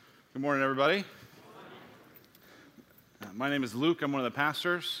Good morning, everybody. My name is Luke. I'm one of the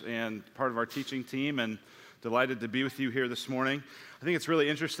pastors and part of our teaching team, and delighted to be with you here this morning. I think it's really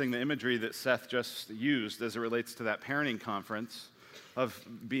interesting, the imagery that Seth just used as it relates to that parenting conference of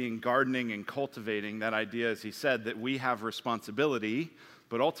being gardening and cultivating, that idea, as he said, that we have responsibility,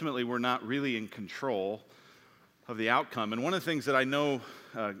 but ultimately we're not really in control of the outcome. And one of the things that I know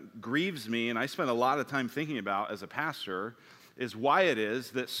grieves me, and I spend a lot of time thinking about as a pastor, is why it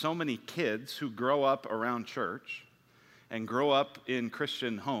is that so many kids who grow up around church and grow up in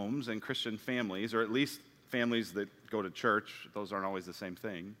Christian homes and Christian families, or at least families that go to church, those aren't always the same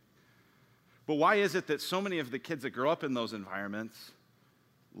thing, but why is it that so many of the kids that grow up in those environments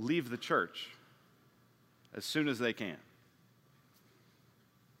leave the church as soon as they can?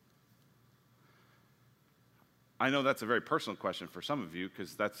 I know that's a very personal question for some of you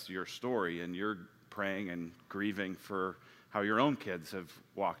because that's your story and you're praying and grieving for how your own kids have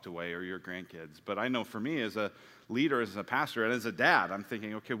walked away or your grandkids. But I know for me as a leader, as a pastor, and as a dad, I'm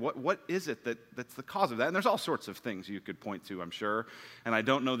thinking, okay, what is it that's the cause of that? And there's all sorts of things you could point to, I'm sure. And I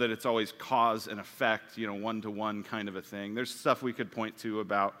don't know that it's always cause and effect, one-to-one kind of a thing. There's stuff we could point to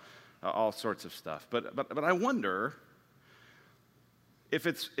about all sorts of stuff. But I wonder if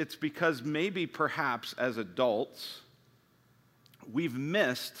it's because maybe perhaps as adults, we've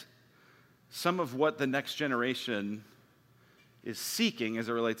missed some of what the next generation is seeking as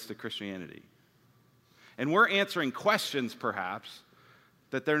it relates to Christianity. And we're answering questions, perhaps,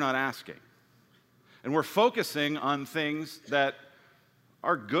 that they're not asking. And we're focusing on things that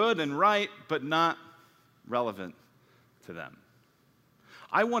are good and right, but not relevant to them.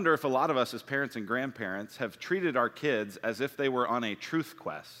 I wonder if a lot of us as parents and grandparents have treated our kids as if they were on a truth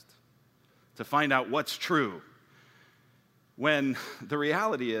quest to find out what's true, when the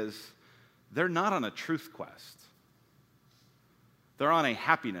reality is they're not on a truth quest. They're on a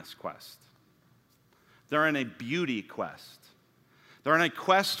happiness quest. They're on a beauty quest. They're on a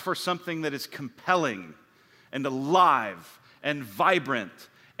quest for something that is compelling and alive and vibrant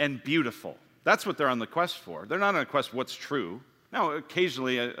and beautiful. That's what they're on the quest for. They're not on a quest for what's true. Now,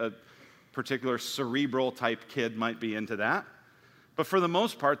 occasionally a particular cerebral type kid might be into that. But for the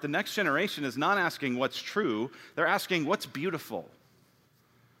most part, the next generation is not asking what's true. They're asking what's beautiful.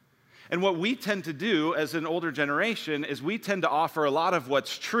 And what we tend to do as an older generation is we tend to offer a lot of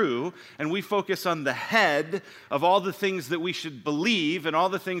what's true, and we focus on the head of all the things that we should believe and all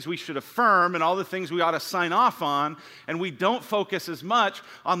the things we should affirm and all the things we ought to sign off on, and we don't focus as much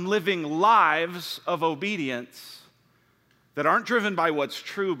on living lives of obedience that aren't driven by what's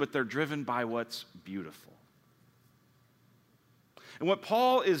true, but they're driven by what's beautiful. And what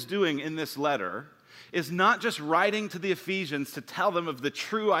Paul is doing in this letter is not just writing to the Ephesians to tell them of the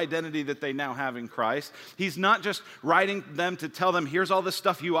true identity that they now have in Christ. He's not just writing them to tell them, here's all the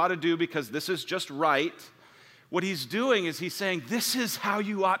stuff you ought to do because this is just right. What he's doing is he's saying, this is how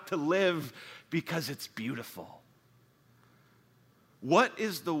you ought to live because it's beautiful. What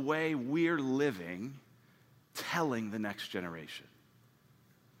is the way we're living telling the next generation?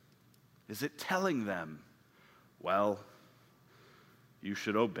 Is it telling them, well, you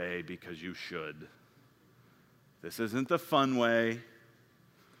should obey because you should? This isn't the fun way.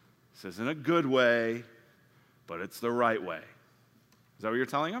 This isn't a good way, but it's the right way. Is that what you're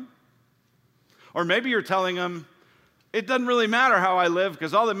telling them? Or maybe you're telling them, it doesn't really matter how I live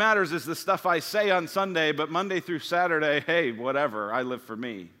because all that matters is the stuff I say on Sunday, but Monday through Saturday, hey, whatever, I live for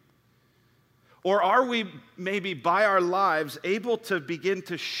me. Or are we maybe by our lives able to begin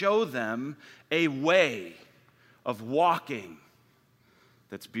to show them a way of walking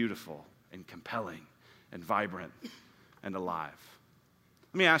that's beautiful and compelling and vibrant and alive?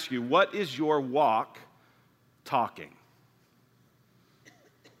 Let me ask you, what is your walk talking?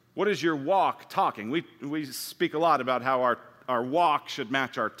 What is your walk talking? We speak a lot about how our walk should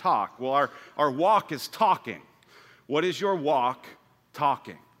match our talk. Well, our walk is talking. What is your walk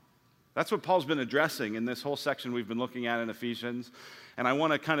talking? That's what Paul's been addressing in this whole section we've been looking at in Ephesians. And I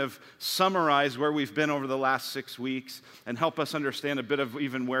want to kind of summarize where we've been over the last 6 weeks and help us understand a bit of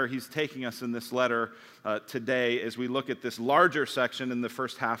even where he's taking us in this letter today as we look at this larger section in the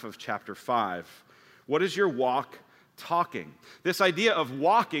first half of chapter 5. What is your walk talking? This idea of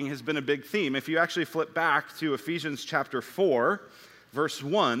walking has been a big theme. If you actually flip back to Ephesians chapter 4, verse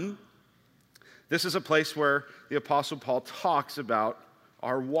 1, this is a place where the Apostle Paul talks about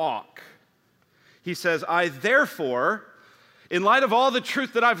our walk. He says, I therefore, in light of all the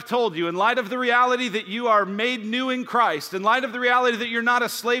truth that I've told you, in light of the reality that you are made new in Christ, in light of the reality that you're not a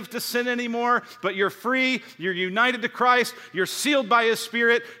slave to sin anymore, but you're free, you're united to Christ, you're sealed by His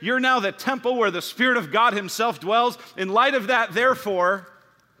Spirit, you're now the temple where the Spirit of God Himself dwells. In light of that, therefore,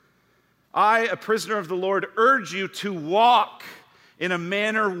 I, a prisoner of the Lord, urge you to walk in a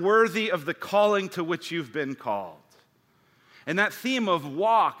manner worthy of the calling to which you've been called. And that theme of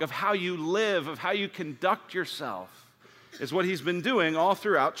walk, of how you live, of how you conduct yourself, is what he's been doing all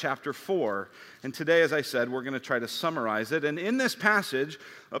throughout chapter 4. And today, as I said, we're going to try to summarize it. And in this passage,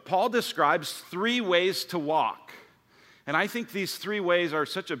 Paul describes 3 ways to walk. And I think these 3 ways are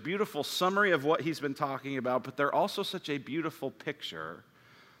such a beautiful summary of what he's been talking about, but they're also such a beautiful picture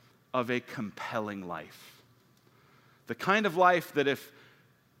of a compelling life. The kind of life that if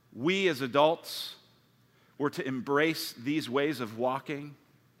we as adults were to embrace these ways of walking,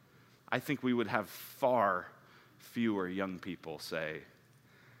 I think we would have far fewer young people say,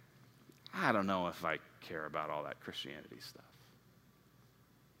 I don't know if I care about all that Christianity stuff.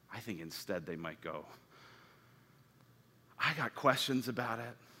 I think instead they might go, I got questions about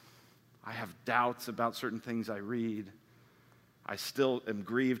it. I have doubts about certain things I read. I still am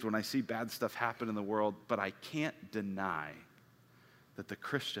grieved when I see bad stuff happen in the world, but I can't deny that the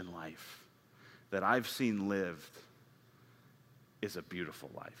Christian life that I've seen lived is a beautiful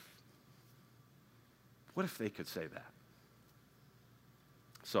life. What if they could say that?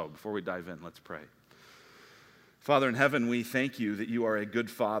 So, before we dive in, let's pray. Father in heaven, we thank you that you are a good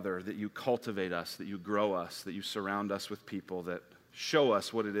Father, that you cultivate us, that you grow us, that you surround us with people that show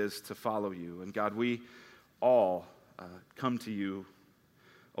us what it is to follow you. And God, we all come to you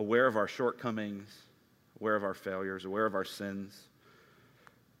aware of our shortcomings, aware of our failures, aware of our sins.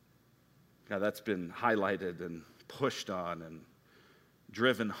 God, that's been highlighted and pushed on and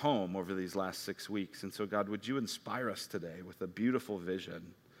driven home over these last 6 weeks. And so, God, would you inspire us today with a beautiful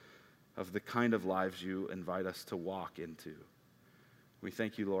vision of the kind of lives you invite us to walk into. We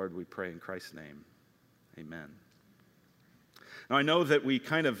thank you, Lord. We pray in Christ's name. Amen. Now, I know that we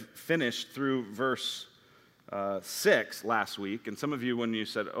kind of finished through verse 6 last week, and some of you, when you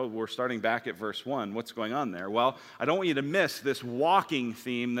said, oh, we're starting back at verse 1, what's going on there? Well, I don't want you to miss this walking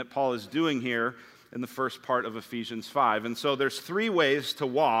theme that Paul is doing here in the first part of Ephesians 5. And so there's 3 ways to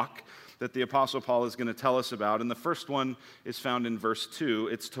walk that the Apostle Paul is going to tell us about, and the first one is found in verse 2.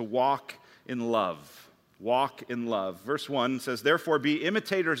 It's to walk in love. Walk in love. Verse 1 says, therefore be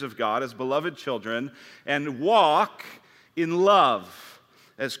imitators of God as beloved children, and walk in love,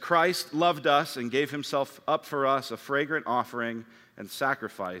 as Christ loved us and gave himself up for us, a fragrant offering and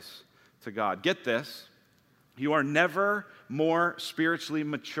sacrifice to God. Get this, you are never more spiritually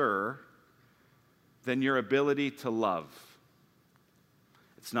mature than your ability to love.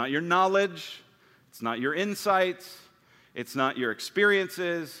 It's not your knowledge, it's not your insights, it's not your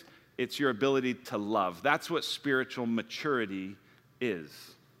experiences, it's your ability to love. That's what spiritual maturity is.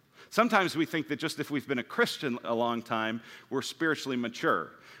 Sometimes we think that just if we've been a Christian a long time, we're spiritually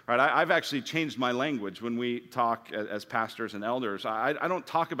mature. Right? I've actually changed my language when we talk as pastors and elders. I don't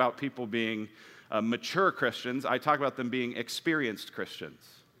talk about people being mature Christians. I talk about them being experienced Christians.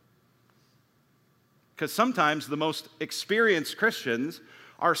 Because sometimes the most experienced Christians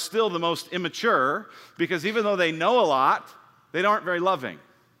are still the most immature, because even though they know a lot, they aren't very loving.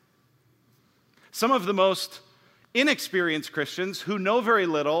 Some of the most inexperienced Christians who know very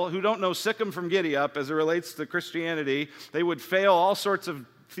little, who don't know Sikkim from Giddy-up as it relates to Christianity, they would fail all sorts of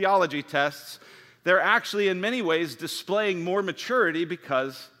theology tests. They're actually in many ways displaying more maturity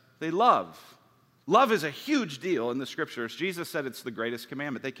because they love. Love is a huge deal in the scriptures. Jesus said it's the greatest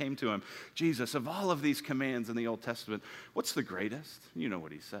commandment. They came to him, Jesus, of all of these commands in the Old Testament, what's the greatest? You know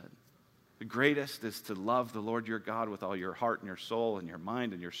what he said. The greatest is to love the Lord your God with all your heart and your soul and your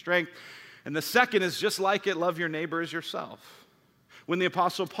mind and your strength. And the second is just like it, love your neighbor as yourself. When the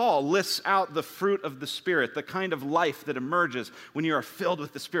Apostle Paul lists out the fruit of the Spirit, the kind of life that emerges when you are filled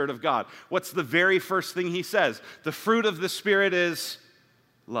with the Spirit of God, what's the very first thing he says? The fruit of the Spirit is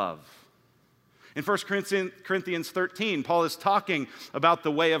love. In 1 Corinthians 13, Paul is talking about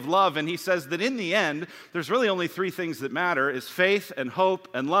the way of love, and he says that in the end, there's really only 3 things that matter, is faith and hope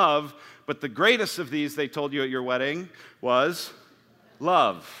and love, but the greatest of these, they told you at your wedding, was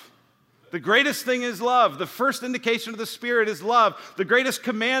love. The greatest thing is love. The first indication of the Spirit is love. The greatest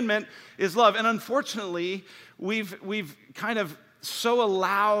commandment is love. And unfortunately, we've kind of so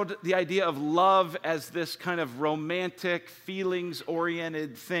allowed the idea of love as this kind of romantic,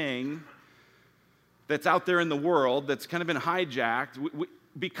 feelings-oriented thing that's out there in the world that's kind of been hijacked.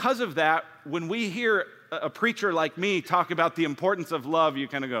 Because of that, when we hear a preacher like me talk about the importance of love, you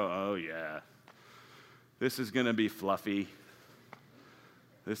kind of go, oh yeah, this is going to be fluffy.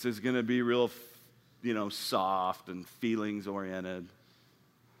 This is going to be real, soft and feelings-oriented.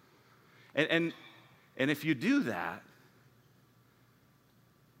 And if you do that,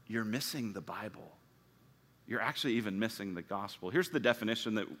 you're missing the Bible. You're actually even missing the gospel. Here's the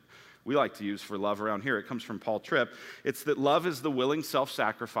definition that we like to use for love around here. It comes from Paul Tripp. It's that love is the willing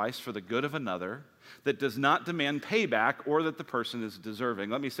self-sacrifice for the good of another that does not demand payback or that the person is deserving.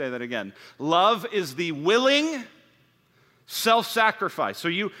 Let me say that again. Love is the willing self-sacrifice. So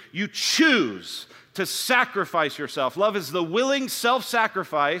you choose to sacrifice yourself. Love is the willing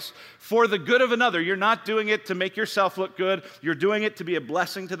self-sacrifice for the good of another. You're not doing it to make yourself look good. You're doing it to be a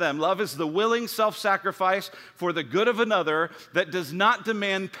blessing to them. Love is the willing self-sacrifice for the good of another that does not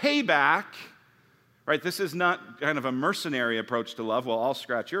demand payback. Right? This is not kind of a mercenary approach to love. Well, I'll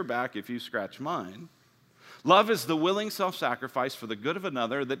scratch your back if you scratch mine. Love is the willing self-sacrifice for the good of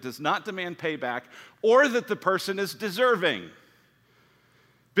another that does not demand payback or that the person is deserving.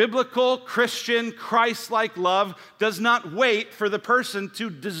 Biblical, Christian, Christ-like love does not wait for the person to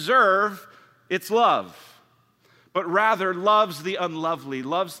deserve its love, but rather loves the unlovely,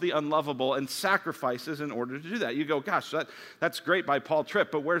 loves the unlovable, and sacrifices in order to do that. You go, gosh, that's great by Paul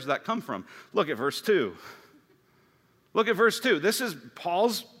Tripp, but where's that come from? Look at verse 2. Look at verse 2. This is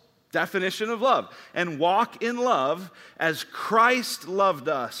Paul's definition of love. And walk in love as Christ loved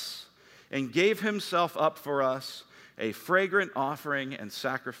us and gave himself up for us, a fragrant offering and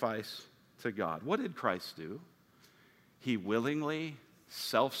sacrifice to God. What did Christ do? He willingly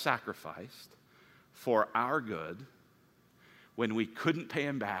self-sacrificed for our good when we couldn't pay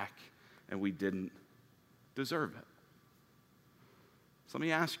him back and we didn't deserve it. So let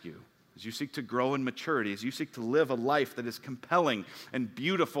me ask you, as you seek to grow in maturity, as you seek to live a life that is compelling and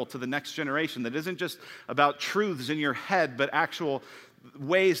beautiful to the next generation, that isn't just about truths in your head, but actual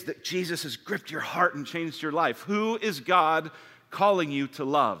ways that Jesus has gripped your heart and changed your life. Who is God calling you to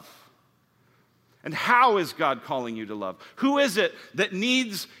love? And how is God calling you to love? Who is it that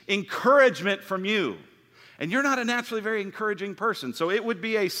needs encouragement from you? And you're not a naturally very encouraging person, so it would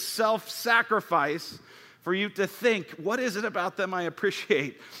be a self-sacrifice for you to think, what is it about them I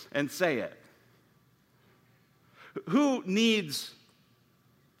appreciate, and say it. Who needs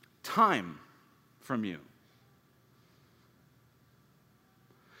time from you?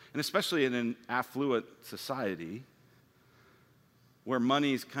 And especially in an affluent society where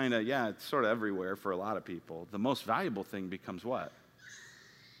money's kind of, it's sort of everywhere for a lot of people, the most valuable thing becomes what?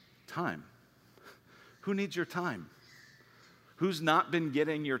 Time. Who needs your time? Who's not been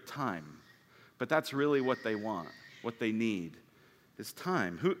getting your time? But that's really what they want, what they need is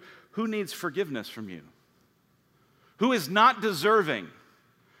time. Who needs forgiveness from you? Who is not deserving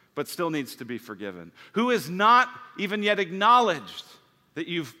but still needs to be forgiven? Who is not even yet acknowledged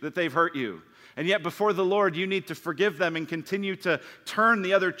that they've hurt you? And yet before the Lord, you need to forgive them and continue to turn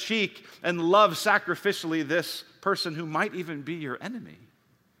the other cheek and love sacrificially this person who might even be your enemy.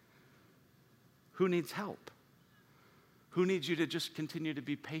 Who needs help? Who needs you to just continue to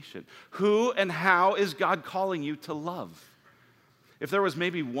be patient? Who and how is God calling you to love? If there was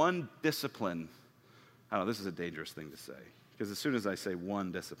maybe one discipline, I don't know, this is a dangerous thing to say, because as soon as I say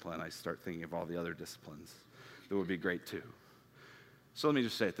one discipline, I start thinking of all the other disciplines that would be great too. So let me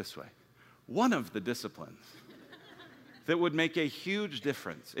just say it this way. One of the disciplines that would make a huge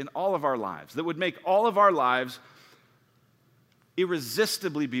difference in all of our lives, that would make all of our lives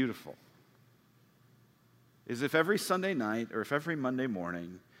irresistibly beautiful, is if every Sunday night or if every Monday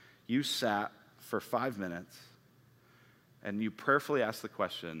morning you sat for 5 minutes and you prayerfully asked the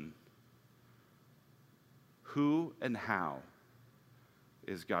question, who and how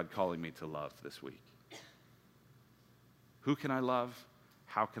is God calling me to love this week? Who can I love?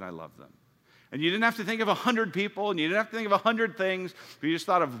 How can I love them? And you didn't have to think of 100 people, and you didn't have to think of 100 things, but you just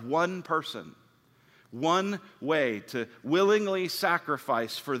thought of one person, one way to willingly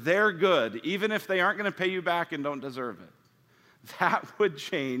sacrifice for their good, even if they aren't going to pay you back and don't deserve it. That would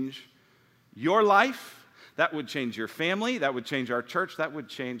change your life. That would change your family. That would change our church. That would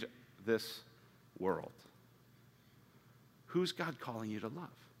change this world. Who's God calling you to love?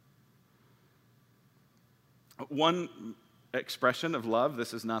 One expression of love,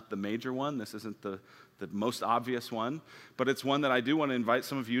 this is not the major one, this isn't the most obvious one, but it's one that I do want to invite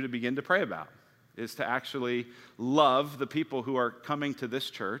some of you to begin to pray about, is to actually love the people who are coming to this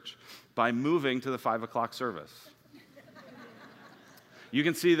church by moving to the 5 o'clock service. You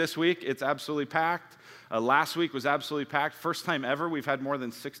can see this week, it's absolutely packed. Last week was absolutely packed. First time ever, we've had more than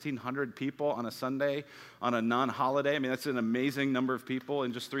 1,600 people on a Sunday, on a non-holiday. I mean, that's an amazing number of people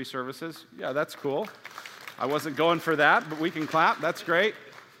in just 3 services. Yeah, that's cool. I wasn't going for that, but we can clap. That's great.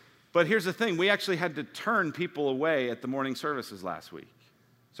 But here's the thing. We actually had to turn people away at the morning services last week.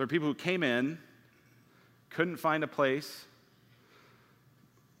 So there are people who came in, couldn't find a place,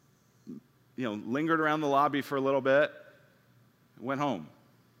 lingered around the lobby for a little bit, went home.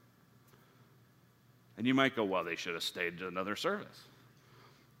 And you might go, well, they should have stayed to another service.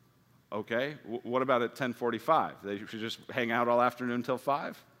 Okay, what about at 10:45? They should just hang out all afternoon until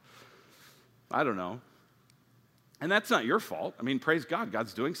 5? I don't know. And that's not your fault. I mean, praise God.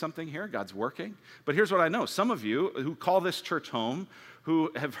 God's doing something here. God's working. But here's what I know. Some of you who call this church home,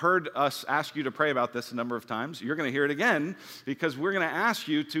 who have heard us ask you to pray about this a number of times, you're going to hear it again because we're going to ask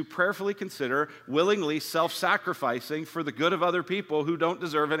you to prayerfully consider willingly self-sacrificing for the good of other people who don't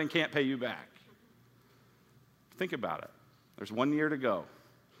deserve it and can't pay you back. Think about it. There's 1 year to go,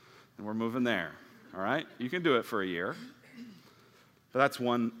 and we're moving there, all right? You can do it for a year, but that's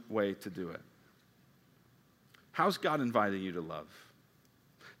one way to do it. How's God inviting you to love?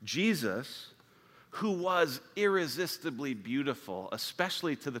 Jesus, who was irresistibly beautiful,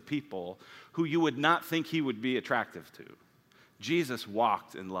 especially to the people who you would not think he would be attractive to. Jesus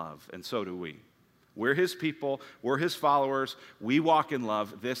walked in love, and so do we. We're his people, we're his followers, we walk in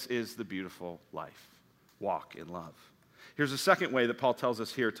love. This is the beautiful life. Walk in love. Here's a second way that Paul tells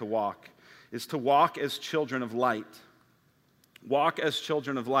us here to walk, is to walk as children of light. Walk as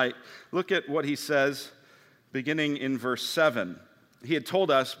children of light. Look at what he says beginning in verse 7. He had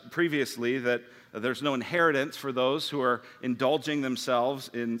told us previously that there's no inheritance for those who are indulging themselves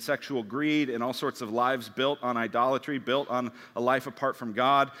in sexual greed and all sorts of lives built on idolatry, built on a life apart from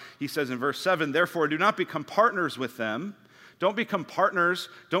God. He says in verse 7, therefore do not become partners with them. Don't become partners.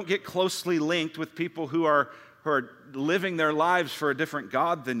 Don't get closely linked with people who are living their lives for a different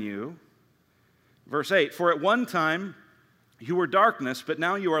God than you. Verse 8, for at one time you were darkness, but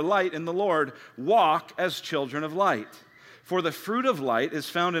now you are light in the Lord. Walk as children of light. For the fruit of light is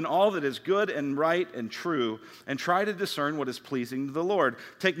found in all that is good and right and true, and try to discern what is pleasing to the Lord.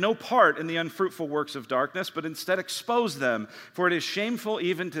 Take no part in the unfruitful works of darkness, but instead expose them, for it is shameful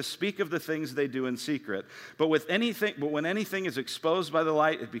even to speak of the things they do in secret. But when anything is exposed by the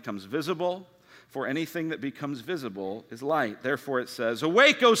light, it becomes visible. For anything that becomes visible is light. Therefore it says,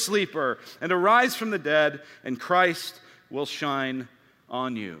 awake, O sleeper, and arise from the dead, and Christ will shine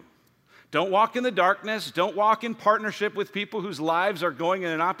on you. Don't walk in the darkness. Don't walk in partnership with people whose lives are going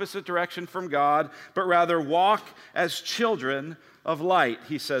in an opposite direction from God, but rather walk as children of light,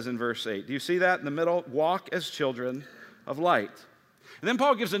 he says in verse 8. Do you see that in the middle? Walk as children of light. And then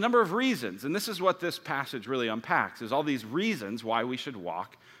Paul gives a number of reasons, and this is what this passage really unpacks, is all these reasons why we should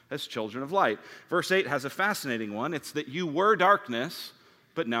walk as children of light. Verse 8 has a fascinating one. It's that you were darkness,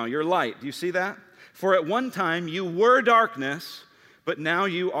 but now you're light. Do you see that? For at one time you were darkness, but now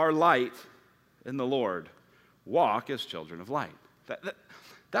you are light in the Lord. Walk as children of light.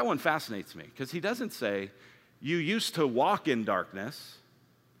 That one fascinates me because he doesn't say, you used to walk in darkness,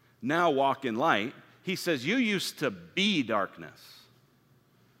 now walk in light. He says, you used to be darkness.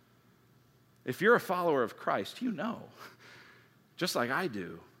 If you're a follower of Christ, you know, just like I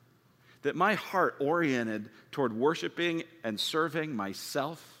do, that my heart oriented toward worshiping and serving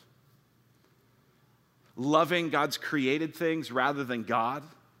myself, loving God's created things rather than God,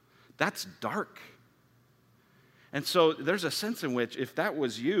 that's dark. And so there's a sense in which if that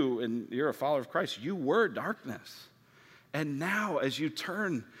was you and you're a follower of Christ, you were darkness. And now as you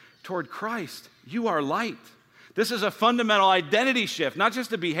turn toward Christ, you are light. This is a fundamental identity shift, not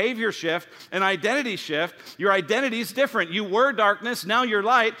just a behavior shift, an identity shift. Your identity is different. You were darkness, now you're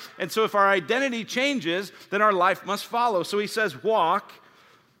light. And so if our identity changes, then our life must follow. So he says, walk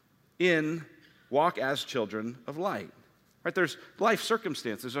as children of light. Right? There's life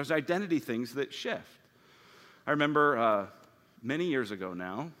circumstances, there's identity things that shift. I remember many years ago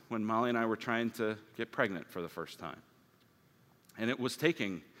now when Molly and I were trying to get pregnant for the first time. And it was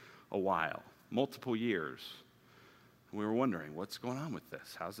taking a while, multiple years. And we were wondering, what's going on with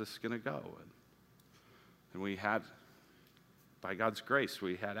this? How's this going to go? And we had, by God's grace,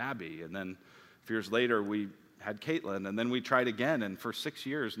 we had Abby. And then a few years later, we had Caitlin. And then we tried again. And for 6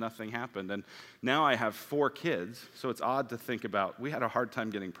 years, nothing happened. And now I have 4 kids. So it's odd to think about, we had a hard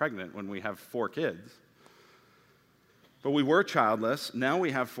time getting pregnant when we have 4 kids. But we were childless. Now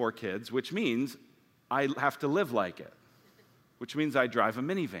we have 4 kids, which means I have to live like it, which means I drive a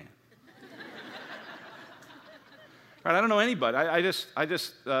minivan. Right, I don't know anybody.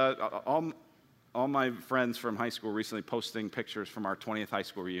 All my friends from high school recently posting pictures from our 20th high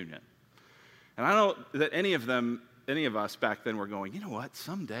school reunion. And I don't know that any of us back then were going, you know what,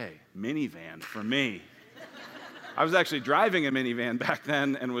 someday, minivan for me. I was actually driving a minivan back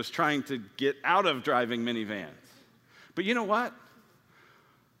then and was trying to get out of driving minivans. But you know what?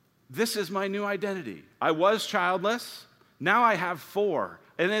 This is my new identity. I was childless. Now I have 4.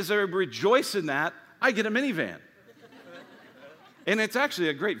 And as I rejoice in that, I get a minivan. And it's actually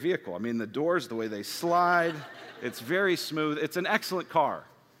a great vehicle. I mean, the doors, the way they slide, it's very smooth. It's an excellent car.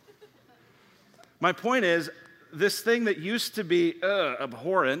 My point is, this thing that used to be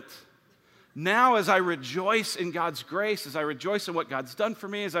abhorrent Now, as I rejoice in God's grace, as I rejoice in what God's done for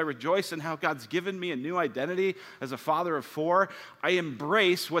me, as I rejoice in how God's given me a new identity as a father of 4, I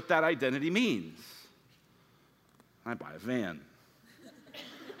embrace what that identity means. I buy a van.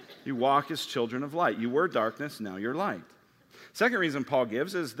 You walk as children of light. You were darkness, now you're light. Second reason Paul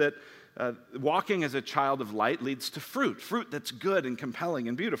gives is that walking as a child of light leads to fruit that's good and compelling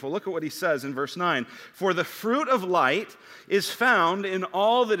and beautiful. Look at what he says in verse 9. For the fruit of light is found in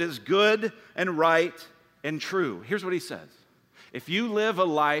all that is good and right and true. Here's what he says. If you live a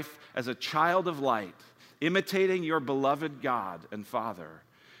life as a child of light, imitating your beloved God and Father,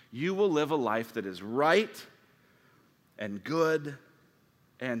 you will live a life that is right and good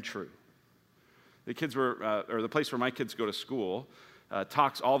and true. The kids were, or the place where my kids go to school,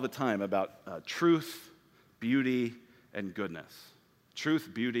 talks all the time about truth, beauty, and goodness.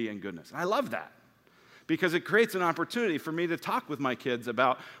 Truth, beauty, and goodness. And I love that because it creates an opportunity for me to talk with my kids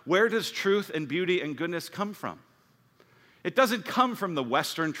about where does truth and beauty and goodness come from. It doesn't come from the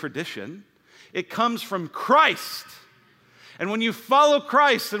Western tradition. It comes from Christ. And when you follow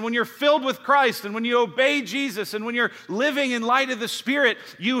Christ, and when you're filled with Christ, and when you obey Jesus, and when you're living in light of the Spirit,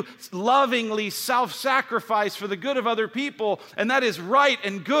 you lovingly self-sacrifice for the good of other people, and that is right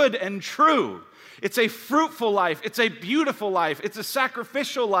and good and true. It's a fruitful life. It's a beautiful life. It's a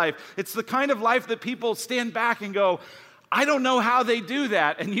sacrificial life. It's the kind of life that people stand back and go, I don't know how they do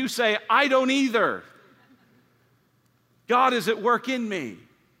that. And you say, I don't either. God is at work in me.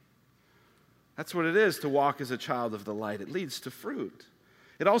 That's what it is to walk as a child of the light. It leads to fruit.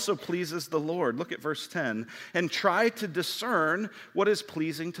 It also pleases the Lord. Look at verse 10. And try to discern what is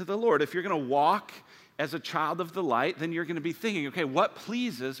pleasing to the Lord. If you're going to walk as a child of the light, then you're going to be thinking, okay, what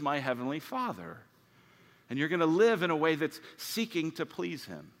pleases my heavenly Father? And you're going to live in a way that's seeking to please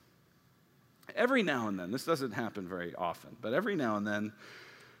him. Every now and then, this doesn't happen very often, but every now and then,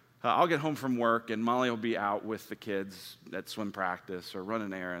 I'll get home from work and Molly will be out with the kids at swim practice or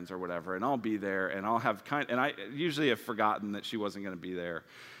running errands or whatever, and I'll be there and I'll have and I usually have forgotten that she wasn't going to be there.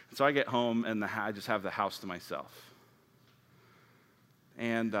 And so I get home and I just have the house to myself.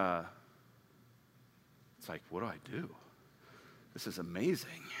 And it's like, what do I do? This is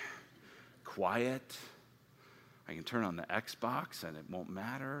amazing. Quiet. I can turn on the Xbox and it won't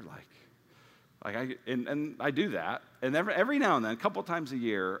matter. And I do that, and every now and then, a couple times a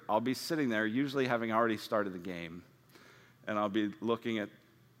year, I'll be sitting there, usually having already started the game, and I'll be looking at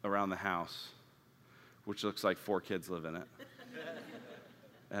around the house, which looks like 4 kids live in it,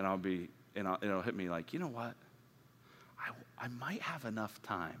 and it'll hit me like, you know what? I might have enough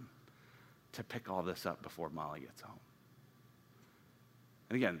time to pick all this up before Molly gets home.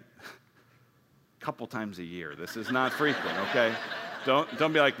 And again, a couple times a year. This is not frequent, okay?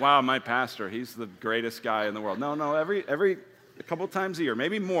 Don't be like, wow, my pastor, he's the greatest guy in the world. No, every a couple times a year,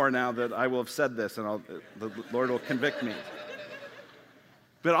 maybe more now that I will have said this, and the Lord will convict me.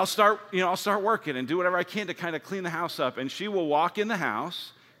 But I'll start working and do whatever I can to kind of clean the house up, and she will walk in the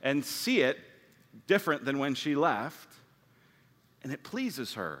house and see it different than when she left, and it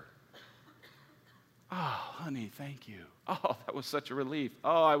pleases her. Oh, honey, thank you. Oh, that was such a relief.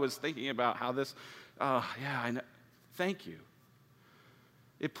 Oh, I was thinking about how this, oh, yeah, I know. Thank you.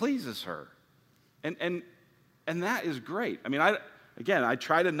 It pleases her. And that is great. I mean, I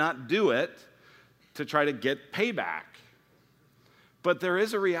try to not do it to try to get payback. But there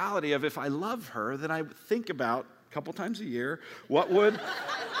is a reality of if I love her, then I think about a couple times a year, what would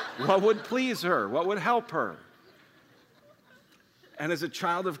please her? What would help her? And as a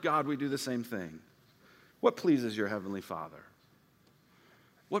child of God, we do the same thing. What pleases your Heavenly Father?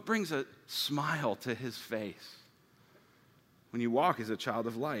 What brings a smile to his face? When you walk as a child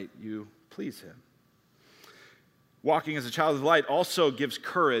of light, you please him. Walking as a child of light also gives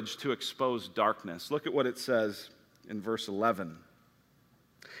courage to expose darkness. Look at what it says in verse 11.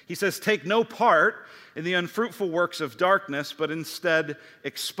 He says, take no part in the unfruitful works of darkness, but instead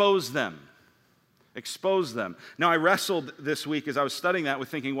expose them. Expose them. Now, I wrestled this week as I was studying that with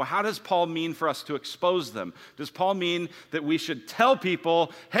thinking, well, how does Paul mean for us to expose them? Does Paul mean that we should tell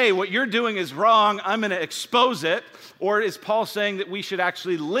people, hey, what you're doing is wrong, I'm going to expose it? Or is Paul saying that we should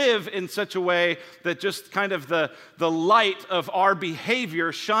actually live in such a way that just kind of the light of our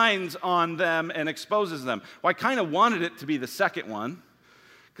behavior shines on them and exposes them? Well, I kind of wanted it to be the second one,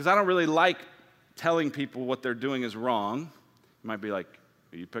 because I don't really like telling people what they're doing is wrong. You might be like,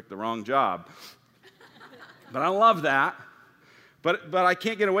 you picked the wrong job. But I love that. But I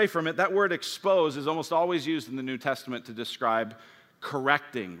can't get away from it. That word expose is almost always used in the New Testament to describe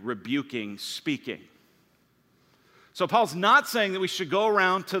correcting, rebuking, speaking. So Paul's not saying that we should go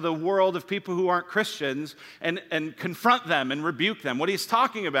around to the world of people who aren't Christians and confront them and rebuke them. What he's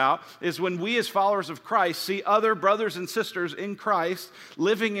talking about is when we as followers of Christ see other brothers and sisters in Christ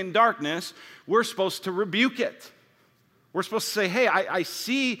living in darkness, we're supposed to rebuke it. We're supposed to say, hey, I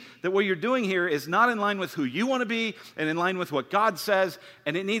see that what you're doing here is not in line with who you want to be and in line with what God says,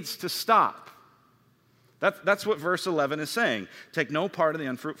 and it needs to stop. That's what verse 11 is saying. Take no part in the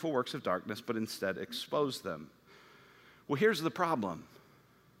unfruitful works of darkness, but instead expose them. Well, here's the problem.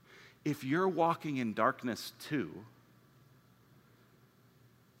 If you're walking in darkness too,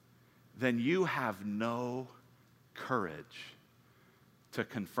 then you have no courage to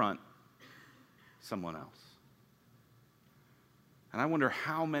confront someone else. And I wonder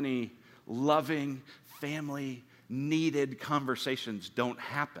how many loving, family-needed conversations don't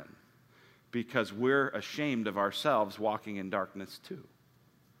happen because we're ashamed of ourselves walking in darkness too.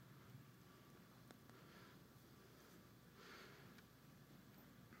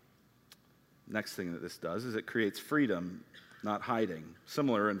 Next thing that this does is it creates freedom, not hiding.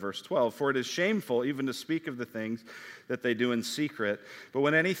 Similar in verse 12, for it is shameful even to speak of the things that they do in secret, but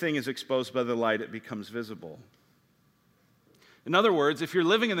when anything is exposed by the light, it becomes visible. In other words, if you're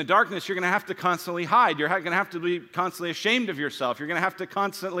living in the darkness, you're going to have to constantly hide. You're going to have to be constantly ashamed of yourself. You're going to have to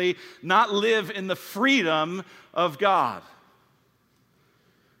constantly not live in the freedom of God.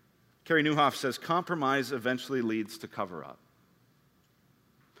 Carey Nieuwhof says, compromise eventually leads to cover-up.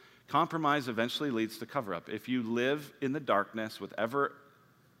 Compromise eventually leads to cover-up. If you live in the darkness with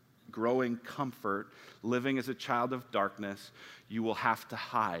ever-growing comfort, living as a child of darkness, you will have to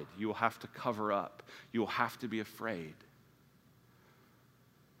hide. You will have to cover up. You will have to be afraid.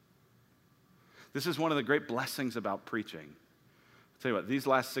 This is one of the great blessings about preaching. I'll tell you what, these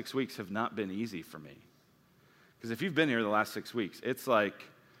last 6 weeks have not been easy for me. Because if you've been here the last 6 weeks, it's like,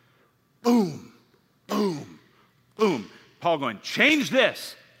 boom, boom, boom. Paul going, change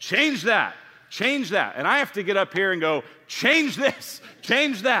this, change that, change that. And I have to get up here and go, change this,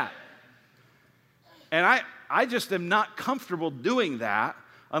 change that. And I just am not comfortable doing that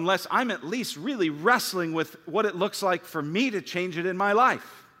unless I'm at least really wrestling with what it looks like for me to change it in my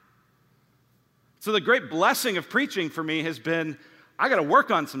life. So the great blessing of preaching for me has been, I got to work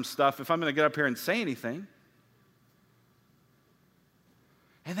on some stuff if I'm going to get up here and say anything.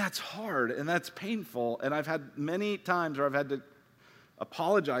 And that's hard, and that's painful, and I've had many times where I've had to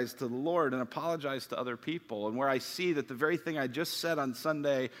apologize to the Lord and apologize to other people, and where I see that the very thing I just said on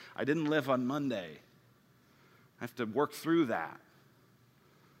Sunday, I didn't live on Monday. I have to work through that.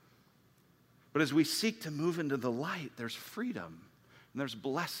 But as we seek to move into the light, there's freedom, and there's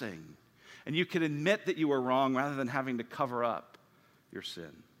blessing. And you can admit that you were wrong rather than having to cover up your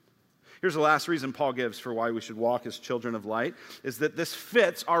sin. Here's the last reason Paul gives for why we should walk as children of light, is that this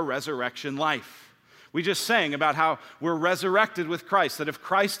fits our resurrection life. We just sang about how we're resurrected with Christ, that if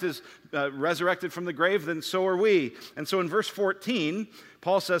Christ is resurrected from the grave, then so are we. And so in verse 14,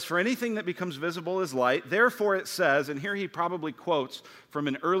 Paul says, for anything that becomes visible is light. Therefore it says, and here he probably quotes from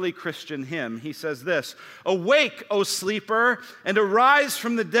an early Christian hymn, he says this, awake, O sleeper, and arise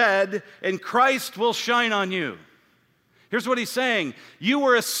from the dead, and Christ will shine on you. Here's what he's saying. You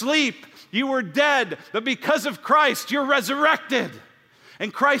were asleep, you were dead, but because of Christ, you're resurrected.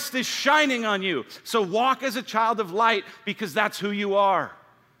 And Christ is shining on you. So walk as a child of light because that's who you are.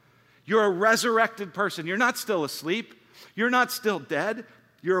 You're a resurrected person. You're not still asleep. You're not still dead.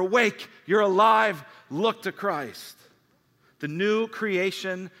 You're awake. You're alive. Look to Christ. The new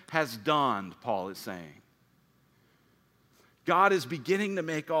creation has dawned, Paul is saying. God is beginning to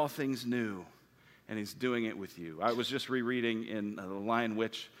make all things new, and he's doing it with you. I was just rereading in The Lion,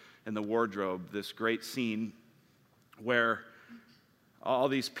 Witch, and the Wardrobe this great scene where all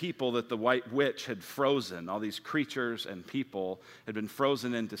these people that the white witch had frozen, all these creatures and people had been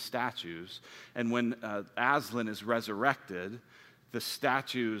frozen into statues. And when Aslan is resurrected, the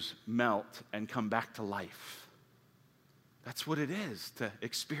statues melt and come back to life. That's what it is to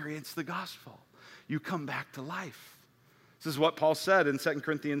experience the gospel. You come back to life. This is what Paul said in 2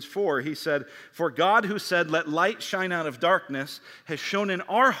 Corinthians 4. He said, for God who said, let light shine out of darkness, has shone in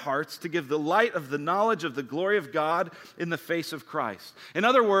our hearts to give the light of the knowledge of the glory of God in the face of Christ. In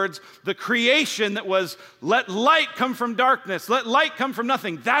other words, the creation that was, let light come from darkness, let light come from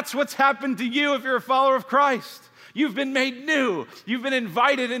nothing. That's what's happened to you if you're a follower of Christ. You've been made new. You've been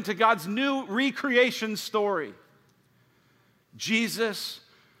invited into God's new recreation story. Jesus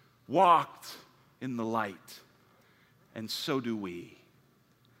walked in the light. And so do we.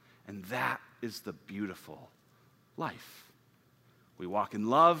 And that is the beautiful life. We walk in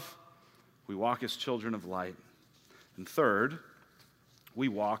love. We walk as children of light. And third, we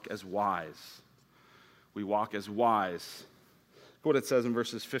walk as wise. We walk as wise. Look what it says in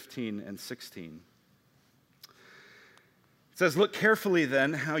verses 15 and 16. It says, "Look carefully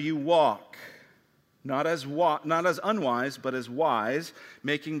then how you walk, not as unwise, but as wise,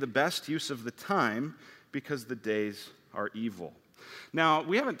 making the best use of the time, because the days are evil." Now,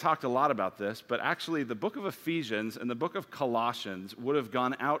 we haven't talked a lot about this, but actually the book of Ephesians and the book of Colossians would have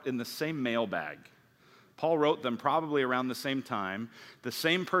gone out in the same mailbag. Paul wrote them probably around the same time. The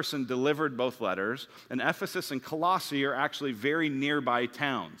same person delivered both letters, and Ephesus and Colossae are actually very nearby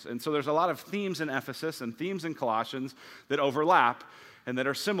towns. And so there's a lot of themes in Ephesus and themes in Colossians that overlap and that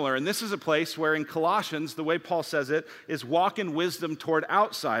are similar. And this is a place where in Colossians, the way Paul says it, is walk in wisdom toward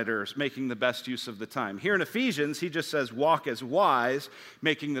outsiders, making the best use of the time. Here in Ephesians, he just says walk as wise,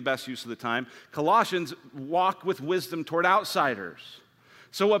 making the best use of the time. Colossians, walk with wisdom toward outsiders.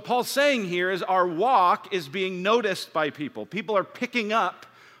 So what Paul's saying here is our walk is being noticed by people. People are picking up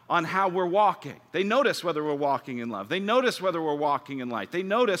on how we're walking. They notice whether we're walking in love. They notice whether we're walking in light. They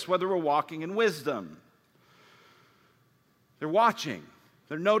notice whether we're walking in wisdom. They're watching.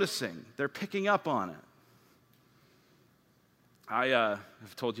 They're noticing. They're picking up on it. I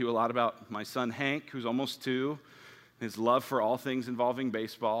have told you a lot about my son Hank, who's almost 2, his love for all things involving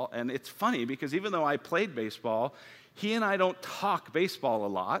baseball. And it's funny because even though I played baseball, he and I don't talk baseball a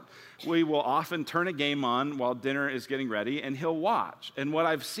lot. We will often turn a game on while dinner is getting ready, and he'll watch. And what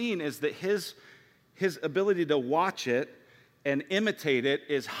I've seen is that his ability to watch it and imitate it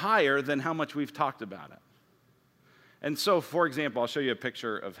is higher than how much we've talked about it. And so, for example, I'll show you a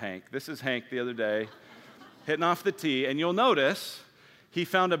picture of Hank. This is Hank the other day, hitting off the tee, and you'll notice he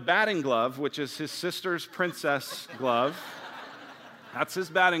found a batting glove, which is his sister's princess glove. That's his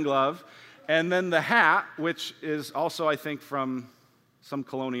batting glove. And then the hat, which is also, I think, from some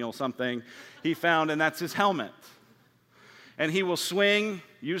colonial something, he found, and that's his helmet. And he will swing,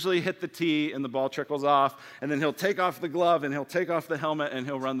 usually hit the tee, and the ball trickles off, and then he'll take off the glove, and he'll take off the helmet, and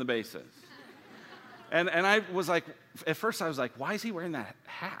he'll run the bases. And I was like, at first I was like, why is he wearing that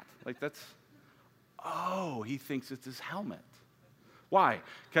hat? Like he thinks it's his helmet. Why?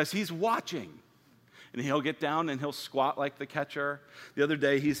 Because he's watching. And he'll get down and he'll squat like the catcher. The other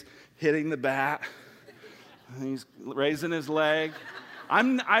day he's hitting the bat. And he's raising his leg. I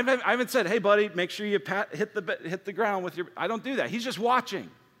haven't said, hey buddy, make sure you hit the ground with your. I don't do that. He's just watching.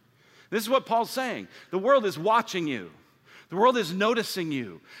 This is what Paul's saying. The world is watching you. The world is noticing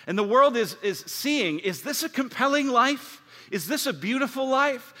you. And the world is seeing, is this a compelling life? Is this a beautiful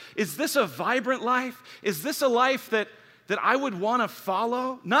life? Is this a vibrant life? Is this a life that I would want to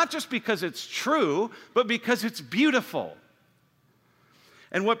follow? Not just because it's true, but because it's beautiful.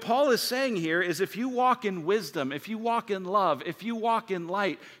 And what Paul is saying here is if you walk in wisdom, if you walk in love, if you walk in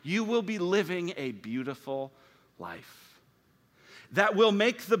light, you will be living a beautiful life that will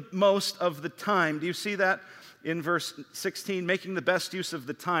make the most of the time. Do you see that? In verse 16, making the best use of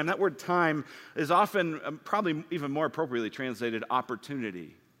the time. That word time is often, probably even more appropriately translated,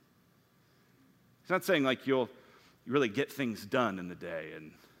 opportunity. It's not saying like you really get things done in the day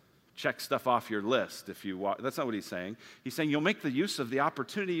and check stuff off your list if you walk. That's not what he's saying. He's saying you'll make the use of the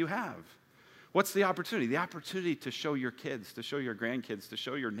opportunity you have. What's the opportunity? The opportunity to show your kids, to show your grandkids, to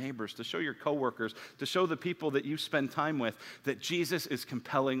show your neighbors, to show your coworkers, to show the people that you spend time with that Jesus is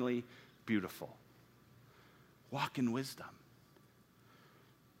compellingly beautiful. Walk in wisdom.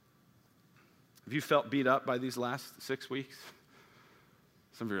 Have you felt beat up by these last 6 weeks?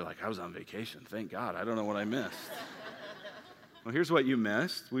 Some of you are like, I was on vacation. Thank God. I don't know what I missed. Well, here's what you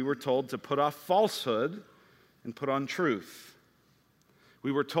missed. We were told to put off falsehood and put on truth.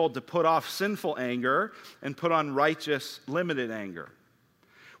 We were told to put off sinful anger and put on righteous, limited anger.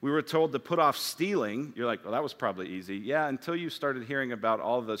 We were told to put off stealing. You're like, well, that was probably easy. Yeah, until you started hearing about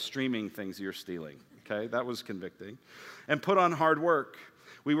all the streaming things you're stealing. Okay, that was convicting. And put on hard work.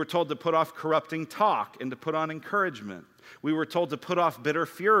 We were told to put off corrupting talk and to put on encouragement. We were told to put off bitter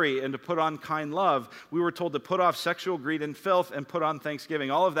fury and to put on kind love. We were told to put off sexual greed and filth and put on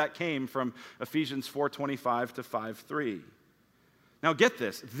thanksgiving. All of that came from Ephesians 4:25 to 5:3. Now get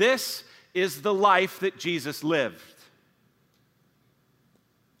this. This is the life that Jesus lived.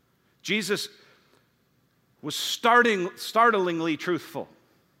 Jesus was startlingly truthful,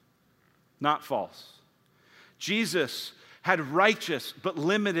 not false. Jesus had righteous but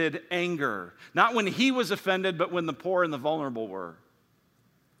limited anger, not when he was offended, but when the poor and the vulnerable were.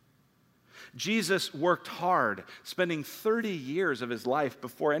 Jesus worked hard, spending 30 years of his life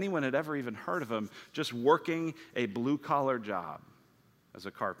before anyone had ever even heard of him, just working a blue-collar job as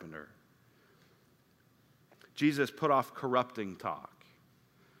a carpenter. Jesus put off corrupting talk.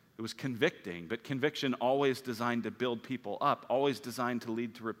 It was convicting, but conviction always designed to build people up, always designed to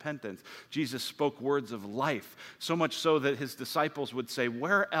lead to repentance. Jesus spoke words of life, so much so that his disciples would say,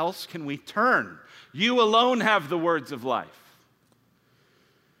 "Where else can we turn? You alone have the words of life."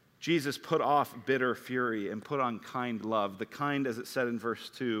 Jesus put off bitter fury and put on kind love, the kind, as it said in verse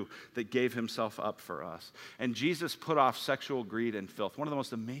 2, that gave himself up for us. And Jesus put off sexual greed and filth. One of the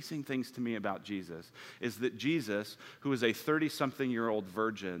most amazing things to me about Jesus is that Jesus, who is a 30-something-year-old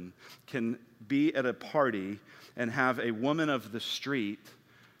virgin, can be at a party and have a woman of the street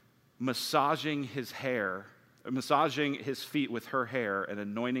massaging his hair, massaging his feet with her hair and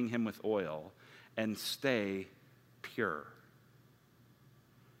anointing him with oil, and stay pure.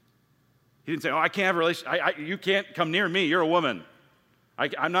 He didn't say, "Oh, I can't have a relationship. You can't come near me. You're a woman.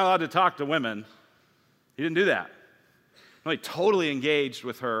 I'm not allowed to talk to women." He didn't do that. No, he totally engaged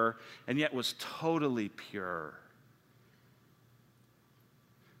with her and yet was totally pure.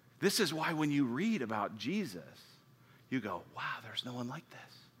 This is why when you read about Jesus, you go, "Wow, there's no one like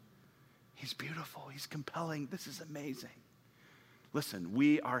this. He's beautiful. He's compelling. This is amazing." Listen,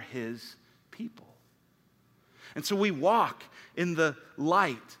 we are his people. And so we walk in the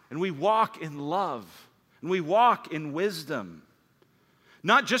light, and we walk in love, and we walk in wisdom.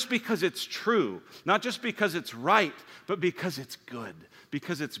 Not just because it's true, not just because it's right, but because it's good,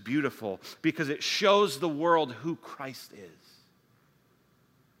 because it's beautiful, because it shows the world who Christ is.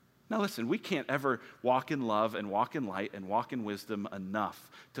 Now listen, we can't ever walk in love and walk in light and walk in wisdom enough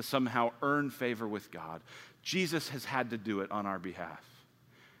to somehow earn favor with God. Jesus has had to do it on our behalf.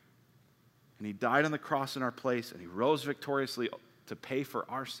 And he died on the cross in our place, and he rose victoriously to pay for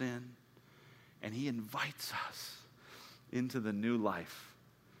our sin. And he invites us into the new life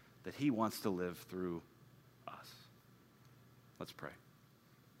that he wants to live through us. Let's pray.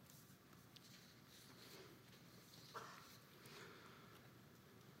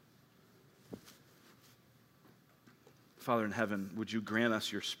 Father in heaven, would you grant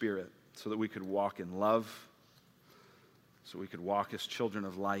us your Spirit so that we could walk in love, so we could walk as children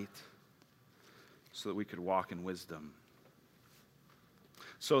of light, so that we could walk in wisdom,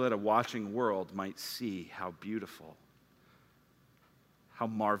 so that a watching world might see how beautiful, how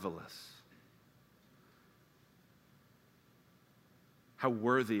marvelous, how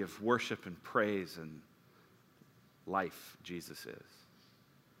worthy of worship and praise and life Jesus is.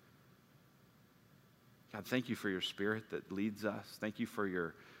 God, thank you for your Spirit that leads us. Thank you for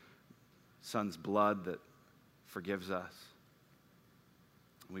your Son's blood that forgives us.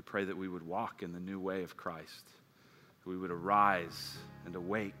 We pray that we would walk in the new way of Christ, that we would arise and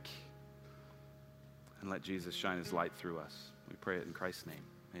awake and let Jesus shine his light through us. We pray it in Christ's name.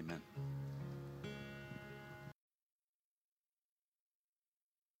 Amen.